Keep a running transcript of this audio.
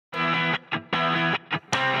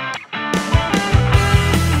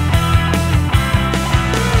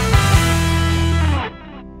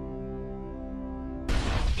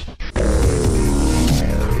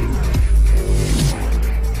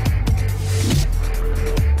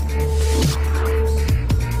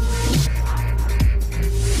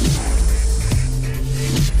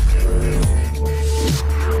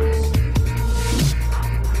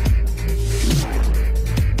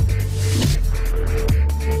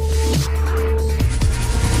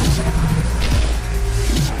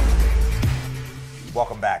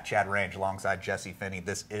Chad Range alongside Jesse Finney.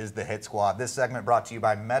 This is the Hit Squad. This segment brought to you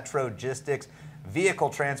by Metrogistics,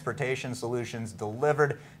 vehicle transportation solutions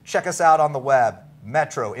delivered. Check us out on the web,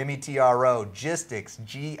 Metro, M-E-T-R-O, Gistics,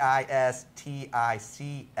 Gistics.com.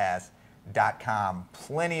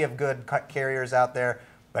 Plenty of good carriers out there,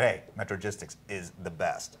 but hey, Metrogistics is the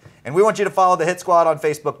best. And we want you to follow the Hit Squad on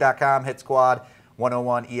Facebook.com, Hit Squad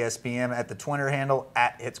 101 ESPN, at the Twitter handle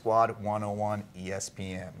at Hit Squad 101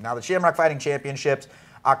 ESPN. Now the Shamrock Fighting Championships,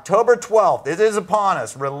 October 12th, it is upon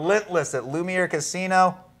us. Relentless at Lumiere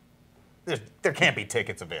Casino. There can't be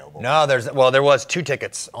tickets available. No, there was 2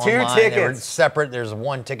 tickets online. 2 tickets. They were separate. There's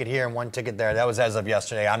 1 ticket here and 1 ticket there. That was as of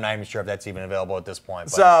yesterday. I'm not even sure if that's even available at this point.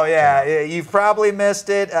 But, so, yeah, you've probably missed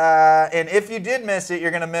it. And if you did miss it,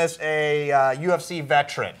 you're going to miss a UFC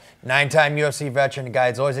veteran. 9-time UFC veteran. The guy,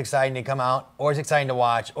 it's always exciting to come out, always exciting to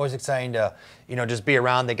watch, always exciting to, just be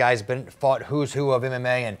around. The guy's fought who's who of MMA,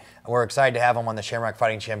 and we're excited to have him on the Shamrock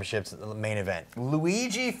Fighting Championships, the main event.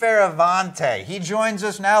 Luigi Fioravanti. He joins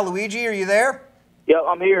us now. Luigi, are you there? Yeah,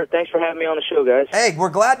 I'm here. Thanks for having me on the show, guys. Hey, we're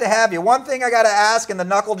glad to have you. One thing I got to ask, and the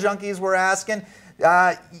Knuckle Junkies were asking,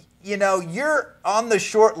 you're on the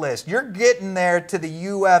short list. You're getting there to the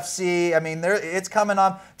UFC. I mean, it's coming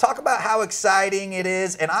on. Talk about how exciting it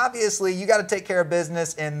is. And obviously, you got to take care of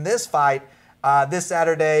business in this fight this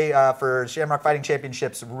Saturday for Shamrock Fighting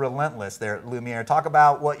Championships Relentless there at Lumiere. Talk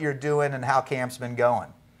about what you're doing and how camp's been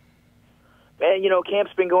going. Man,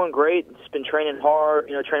 camp's been going great. It's been training hard,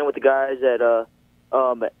 training with the guys at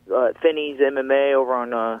Finney's MMA over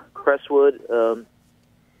on Crestwood.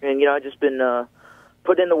 And, I've just been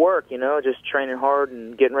putting in the work, just training hard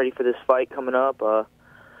and getting ready for this fight coming up.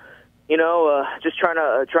 Just trying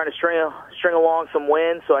to string along some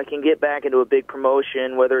wins so I can get back into a big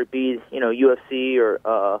promotion, whether it be, UFC or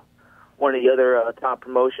one of the other top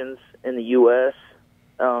promotions in the U.S.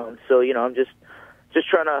 I'm just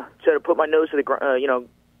trying to put my nose to the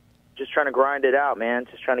just trying to grind it out, man.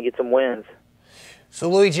 Just trying to get some wins. So,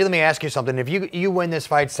 Luigi, let me ask you something. If you win this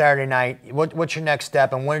fight Saturday night, what's your next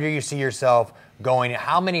step, and where do you see yourself going?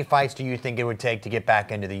 How many fights do you think it would take to get back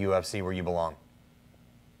into the UFC where you belong?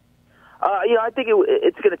 I think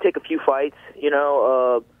it's going to take a few fights,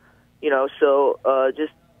 so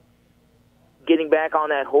just getting back on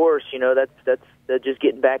that horse, that's just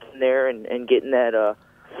getting back in there and getting that,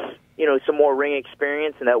 some more ring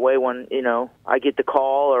experience, and that way when, I get the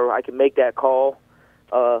call or I can make that call,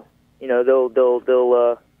 they'll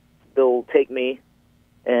take me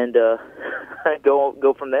and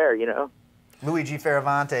go from there, Luigi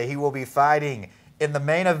Fioravanti, he will be fighting in the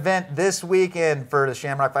main event this weekend for the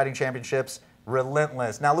Shamrock Fighting Championships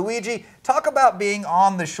Relentless. Now, Luigi, talk about being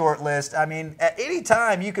on the short list. I mean, at any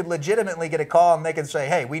time you could legitimately get a call and they can say,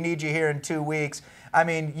 hey, we need you here in 2 weeks. I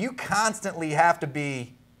mean, you constantly have to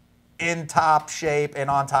be in top shape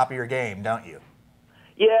and on top of your game, don't you?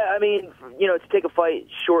 Yeah, I mean, to take a fight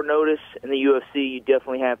short notice in the UFC, you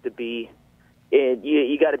definitely have to be,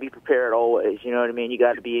 you got to be prepared always, you know what I mean? You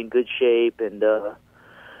got to be in good shape, and,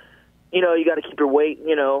 you got to keep your weight,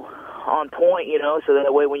 on point, so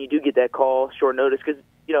that way when you do get that call, short notice, because,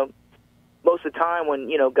 most of the time when,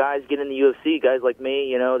 guys get in the UFC, guys like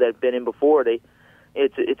me, that have been in before,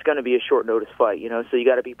 it's going to be a short notice fight, so you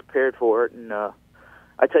got to be prepared for it, and,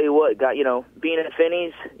 I tell you what, being at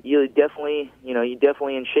Finney's, you definitely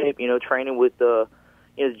in shape, training with the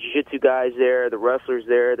jiu-jitsu guys there, the wrestlers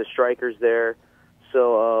there, the strikers there.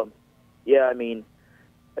 So, yeah, I mean,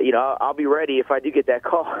 I'll be ready if I do get that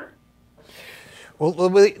call. Well,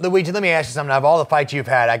 Luigi, let me ask you something. Out of all the fights you've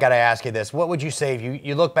had, I got to ask you this. What would you say if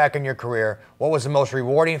you look back on your career, what was the most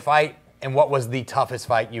rewarding fight and what was the toughest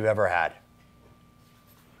fight you ever had?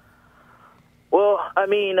 Well, I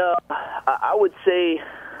mean, I would say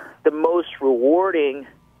the most rewarding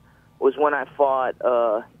was when I fought,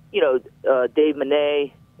 Dave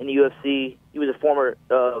Manet in the UFC. He was a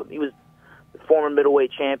former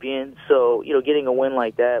middleweight champion. So, getting a win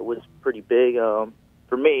like that was pretty big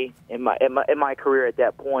for me in my career at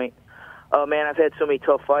that point. Man, I've had so many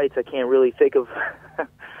tough fights. I can't really think of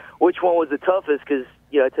which one was the toughest because,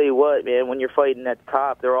 I tell you what, man, when you're fighting at the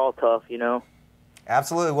top, they're all tough,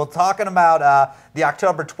 Absolutely. Well, talking about the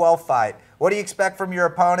October 12th fight, what do you expect from your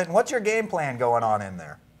opponent, and what's your game plan going on in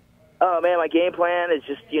there? Oh, man, my game plan is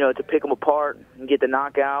just, to pick him apart and get the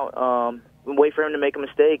knockout, and wait for him to make a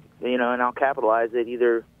mistake, and I'll capitalize it.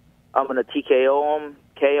 Either I'm going to TKO him,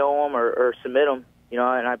 KO him, or submit him, and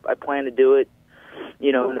I plan to do it,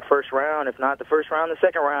 in the first round. If not the first round, the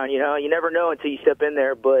second round, You never know until you step in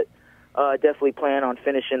there, but I definitely plan on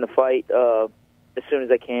finishing the fight as soon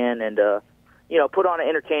as I can and, put on an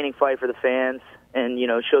entertaining fight for the fans and,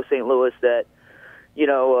 show St. Louis that,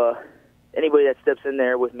 anybody that steps in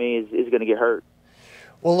there with me is going to get hurt.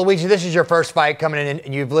 Well, Luigi, this is your first fight coming in,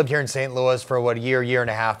 and you've lived here in St. Louis for, what, a year and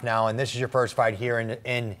a half now, and this is your first fight here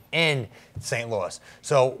in St. Louis.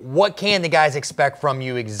 So what can the guys expect from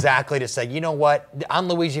you exactly to say, you know what, I'm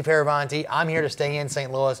Luigi Fioravanti, I'm here to stay in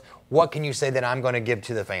St. Louis. What can you say that I'm going to give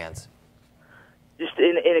to the fans? Just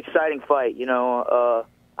an exciting fight, you know.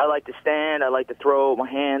 I like to stand, I like to throw my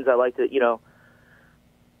hands, I like to,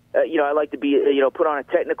 I like to be, put on a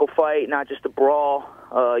technical fight, not just a brawl.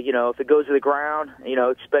 If it goes to the ground,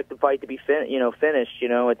 expect the fight to be finished.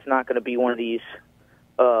 It's not going to be one of these,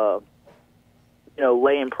 lay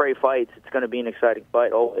and pray fights. It's going to be an exciting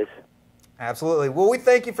fight always. Absolutely. Well, we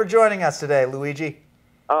thank you for joining us today, Luigi.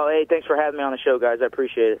 Oh, hey, thanks for having me on the show, guys. I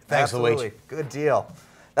appreciate it. Thanks, Absolutely. Luigi. Good deal.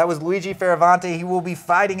 That was Luigi Fioravanti. He will be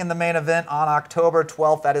fighting in the main event on October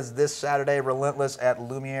 12th. That is this Saturday, Relentless at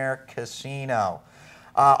Lumiere Casino.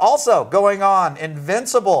 Also going on,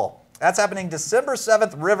 Invincible. That's happening December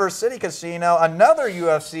 7th, River City Casino. Another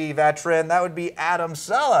UFC veteran, that would be Adam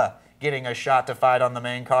Sella, getting a shot to fight on the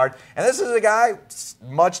main card. And this is a guy,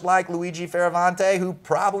 much like Luigi Fioravanti, who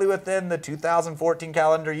probably within the 2014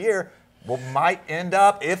 calendar year might end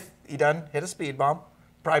up, if he doesn't hit a speed bump,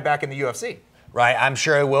 probably back in the UFC. Right, I'm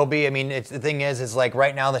sure it will be. I mean, the thing is like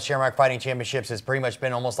right now the Shamrock Fighting Championships has pretty much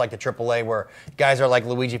been almost like the AAA, where guys are like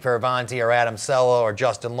Luigi Fioravanti or Adam Sella or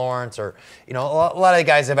Justin Lawrence, or a lot of the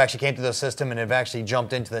guys have actually came through the system and have actually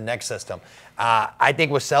jumped into the next system. I think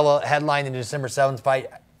with Sella headlining the December 7th fight,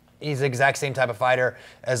 he's the exact same type of fighter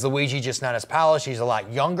as Luigi, just not as polished. He's a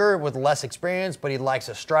lot younger with less experience, but he likes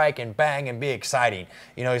to strike and bang and be exciting.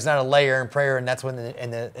 He's not a layer and prayer, and that's when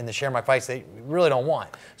in the Shamrock fights they really don't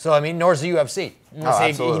want. So, I mean, nor is the UFC.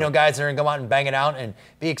 Absolutely. Guys that are going to come out and bang it out and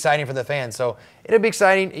be exciting for the fans. So it'll be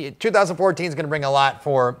exciting. 2014 is going to bring a lot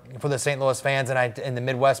for the St. Louis fans and the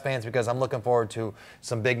Midwest fans, because I'm looking forward to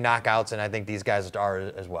some big knockouts, and I think these guys are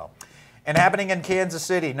as well. And happening in Kansas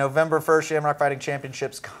City, November 1st, Shamrock Fighting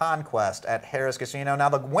Championships Conquest at Harris Casino. Now,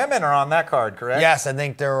 the women are on that card, correct? Yes, I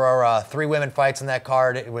think there are 3 women fights in that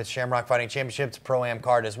card with Shamrock Fighting Championships, Pro-Am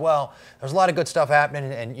card as well. There's a lot of good stuff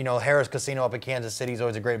happening, and, Harris Casino up in Kansas City is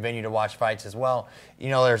always a great venue to watch fights as well.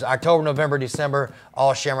 There's October, November, December,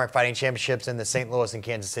 all Shamrock Fighting Championships in the St. Louis and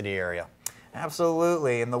Kansas City area.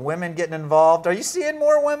 Absolutely, and the women getting involved. Are you seeing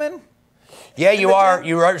more women? Yeah, you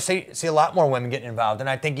are. See a lot more women getting involved, and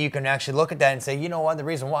I think you can actually look at that and say, you know what, the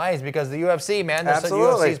reason why is because of the UFC, man. The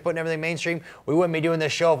UFC is putting everything mainstream. We wouldn't be doing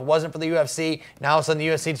this show if it wasn't for the UFC. Now all of a sudden the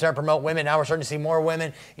UFC started to promote women. Now we're starting to see more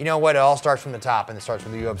women. You know what? It all starts from the top, and it starts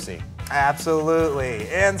from the UFC. Absolutely.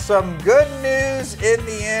 And some good news in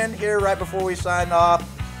the end here right before we sign off.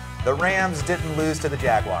 The Rams didn't lose to the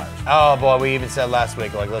Jaguars. Oh, boy, we even said last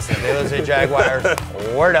week, like, listen, if they lose to the Jaguars,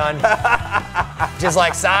 we're done. Just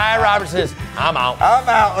like Cy Roberts says, I'm out. I'm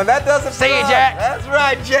out, and that does it for See you, us. Jack. That's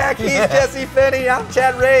right, Jack. He's Jesse Finney. I'm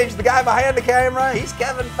Chad Range. The guy behind the camera, he's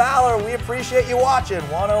Kevin Fowler. We appreciate you watching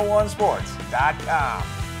 101sports.com.